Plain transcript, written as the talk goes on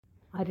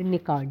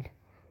Aranya Kanda,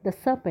 the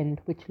serpent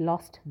which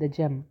lost the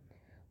gem.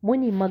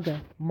 Muni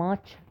maga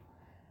march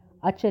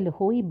achal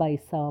hoi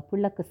baisa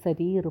pulak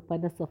sarir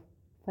panas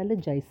fal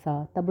jaisa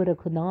tab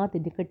Raghunath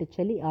निकट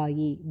चली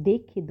आई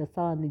देखी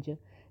दशा निज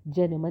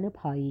जन मन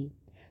भाई.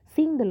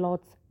 Seeing the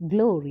Lord's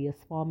glorious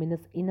form in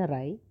his inner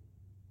eye,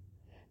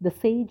 the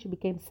sage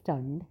became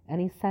stunned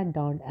and he sat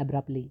down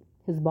abruptly.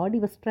 His body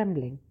was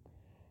trembling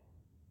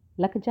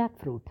like a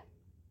jackfruit.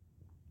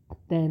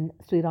 Then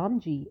Sri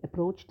Ramji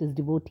approached his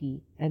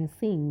devotee and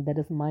seeing that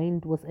his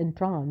mind was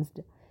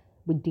entranced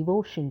with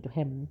devotion to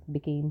him,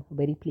 became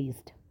very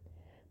pleased.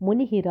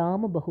 Muni hi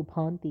Ram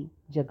bahubhanti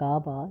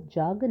jagava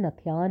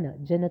jaganathyana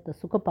janata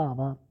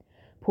sukapava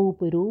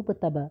phoop roop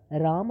taba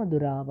Rama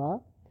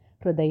durava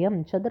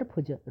hridayam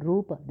chadrabhuja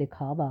roopa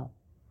dikhava.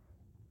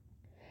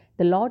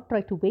 The Lord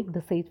tried to wake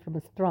the sage from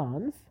his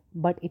trance,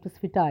 but it was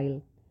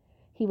futile.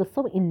 He was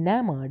so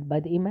enamored by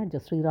the image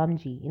of Sri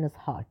Ramji in his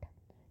heart.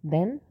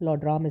 Then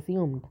Lord Ram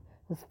assumed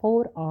his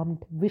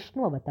four-armed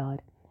Vishnu avatar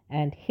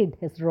and hid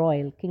his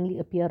royal kingly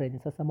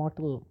appearance as a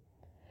mortal.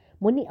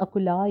 Muni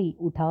akulai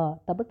utha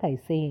tab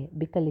kaise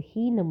bikal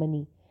heen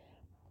mani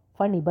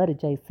fani bar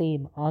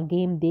jaisem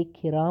agem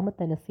dekhi Ram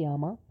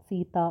tanasyama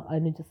Sita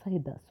anuja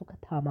sahida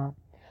sukhathama.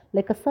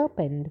 Like a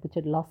serpent which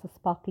had lost a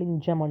sparkling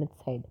gem on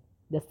its head,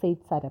 the sage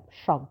sat up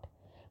shocked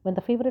when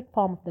the favorite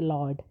form of the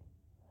Lord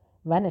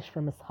vanished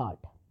from his heart.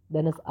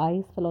 Then his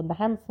eyes fell on the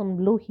handsome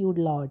blue-hued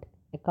Lord,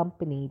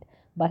 accompanied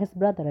by his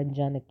brother and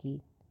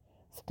Janaki,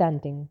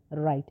 standing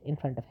right in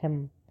front of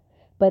him.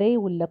 Pare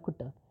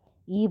ullakuta,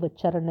 eva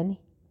charanane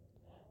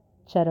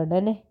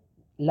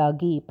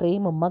lagi,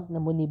 prema magna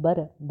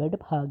munibar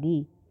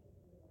bedbhagi.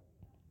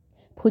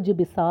 Bhuj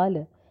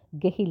bisal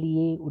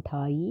gehiliye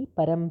uthai,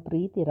 param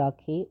preeti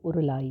rakhe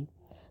urulai.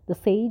 The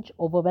sage,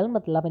 overwhelmed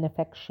with love and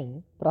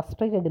affection,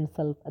 prostrated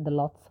himself at the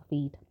Lord's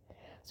feet.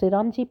 Sri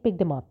Ramji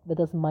picked him up with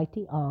his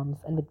mighty arms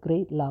and with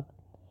great love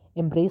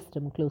embraced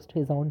him close to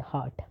his own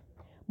heart.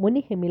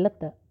 Muni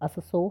himilata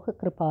asasoha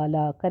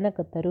kripala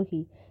kanaka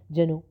taruhi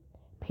janu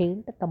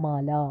paint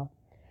tamala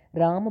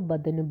Ram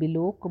badanu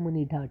bilok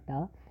muni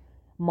dhata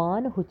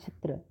man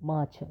huchitra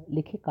macha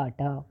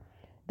likhikata.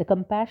 The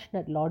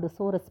compassionate Lord was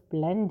so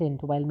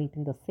resplendent while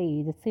meeting the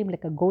sage, it seemed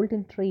like a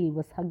golden tree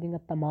was hugging a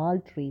tamal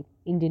tree,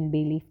 Indian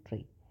bay leaf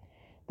tree.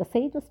 The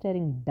sage was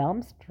staring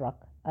dumbstruck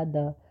at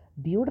the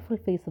beautiful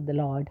face of the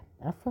Lord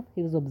as if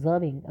he was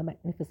observing a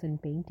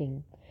magnificent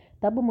painting.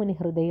 Tab muni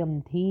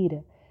hridayam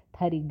dheer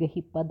thari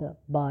gahi pada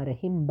bar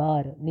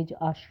himbar nij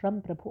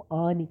ashram prabhu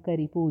ani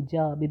kari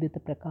puja bibit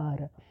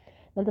prakara.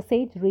 Then the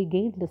sage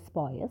regained his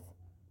poise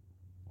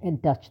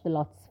and touched the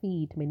Lord's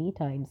feet many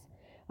times.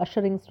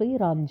 Ushering Sri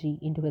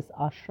Ramji into his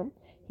ashram,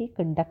 he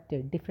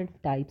conducted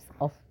different types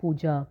of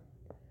puja.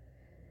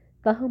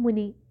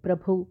 Kahamuni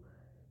Prabhu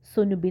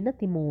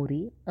Sunubinati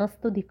Mori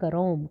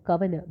Astudikarom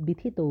Kavana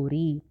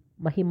Bithitori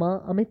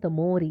Mahima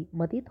Amitamori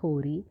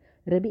Matithori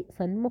Rabi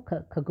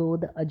Sanmukha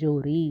Kagoda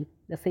Ajori.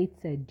 The sage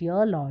said,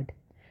 Dear Lord,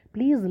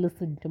 please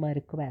listen to my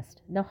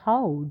request. Now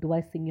how do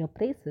I sing your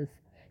praises?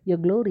 Your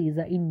glories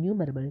are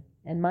innumerable,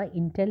 and my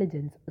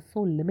intelligence is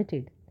so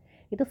limited.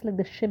 It is like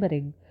the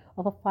shimmering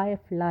of a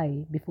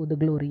firefly before the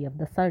glory of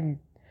the sun.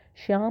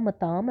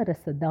 Shyamatam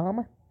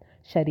rasadam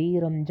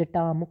shariram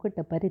jata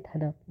mukata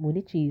paridhana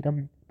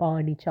munichiram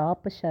pani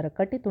chapa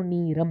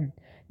sharakatituniram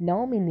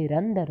naumi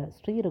nirandara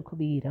Sri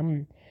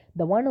Raghuviram.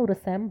 The one who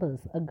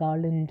resembles a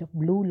garland of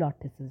blue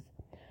lotuses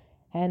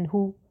and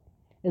who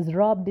is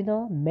robed in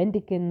a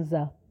mendicant's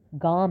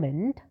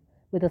garment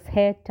with his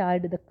hair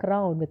tied to the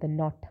crown with a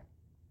knot,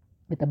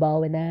 with a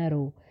bow and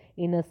arrow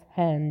in his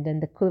hand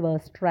and the quiver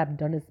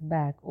strapped on his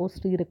back. O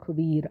Sri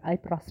Raghuvir, I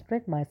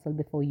prostrate myself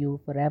before you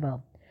forever.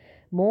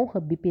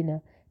 Moha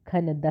bipina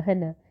khana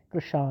dahana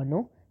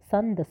krishano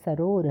sanda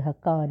sarorha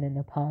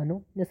kanana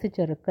bhanu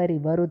nasichara kari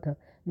varudha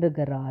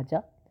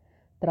mrigaraja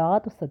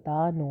tratu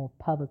satano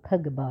bhav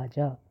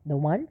khagbaja. The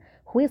one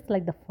who is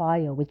like the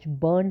fire which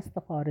burns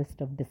the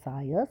forest of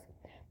desires,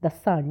 the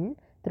sun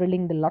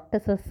thrilling the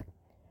lotuses,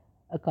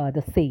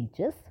 the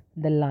sages,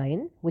 the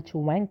lion which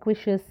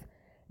vanquishes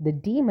the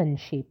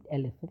demon-shaped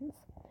elephants,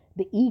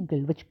 the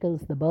eagle which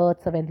kills the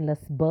birds of endless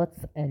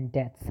births and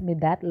deaths. May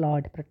that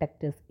Lord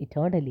protect us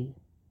eternally.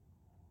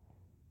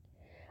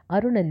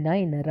 Aruna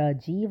Nayana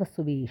Rajiva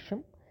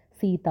Suvesham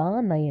Sita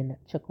Nayana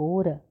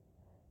Chakora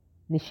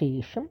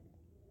Nishesham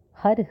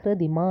Har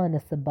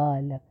Hridimana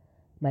Sabala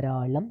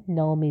Maralam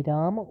Naumi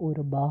Rama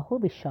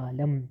Urbahu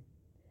Vishalam.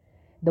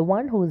 The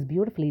one who is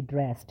beautifully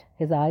dressed,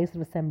 his eyes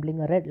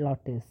resembling a red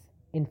lotus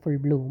in full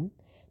bloom,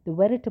 the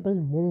veritable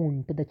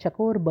moon to the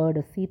chakor bird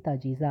of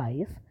Sitaji's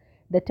eyes,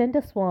 the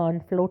tender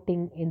swan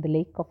floating in the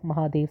lake of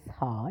Mahadev's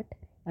heart,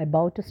 I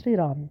bow to Sri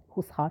Ram,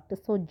 whose heart is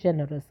so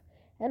generous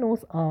and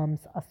whose arms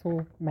are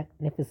so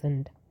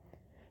magnificent.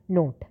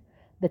 Note,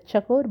 the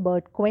chakor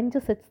bird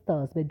quenches its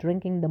thirst by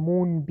drinking the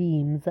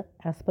moonbeams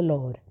as per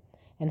lore,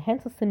 and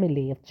hence a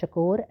simile of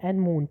chakor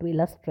and moon to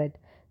illustrate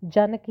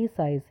Janaki's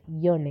eyes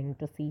yearning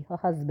to see her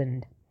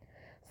husband.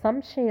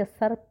 Samshaya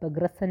sarpa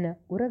grasana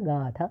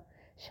uragadha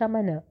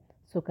shamana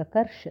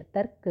Sukakarsha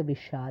Tarka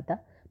Vishada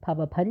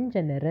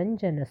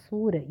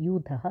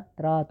Bhavapanjana-ranjana-sura-yudhaha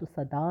tratu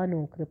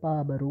sadano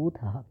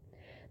kripabarudhaha.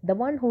 The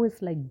one who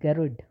is like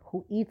Garud,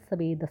 who eats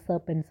away the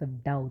serpents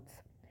of doubts.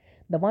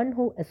 The one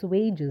who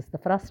assuages the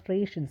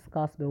frustrations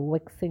caused by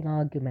vexing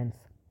arguments.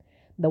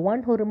 The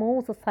one who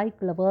removes the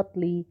cycle of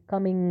earthly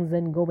comings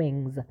and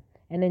goings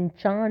and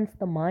enchants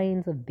the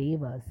minds of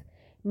devas.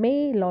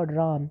 May Lord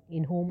Ram,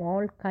 in whom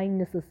all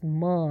kindnesses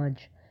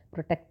merge,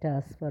 protect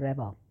us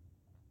forever.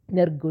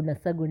 Nirguna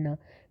Saguna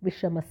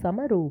Vishama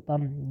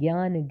Samarupam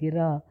Jnana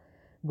Gira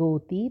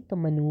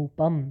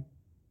Gotiitamanupam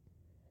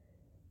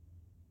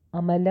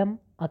Amalam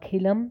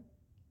Akhilam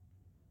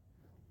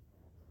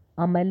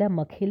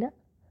Amalamakhila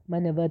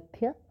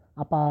Manavadhya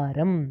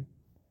Aparam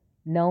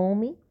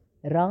Naomi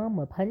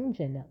Rama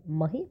Bhanjana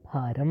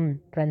Mahibharam,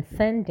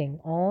 transcending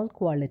all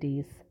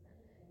qualities,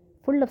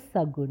 full of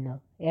saguna,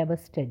 ever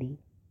steady,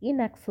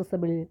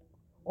 inaccessible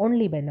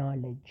only by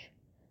knowledge,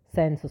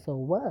 senses or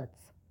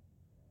words.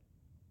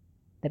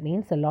 That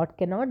means the Lord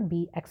cannot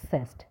be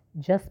accessed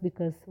just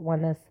because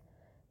one is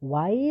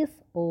wise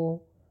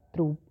or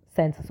through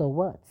senses or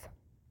words.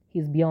 He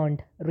is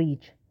beyond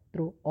reach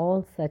through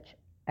all such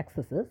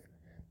accesses,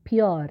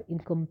 pure,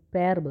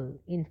 incomparable,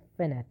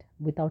 infinite,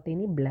 without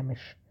any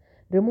blemish.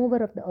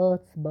 Remover of the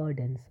earth's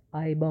burdens,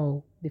 I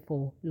bow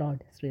before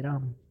Lord Sri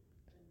Ram.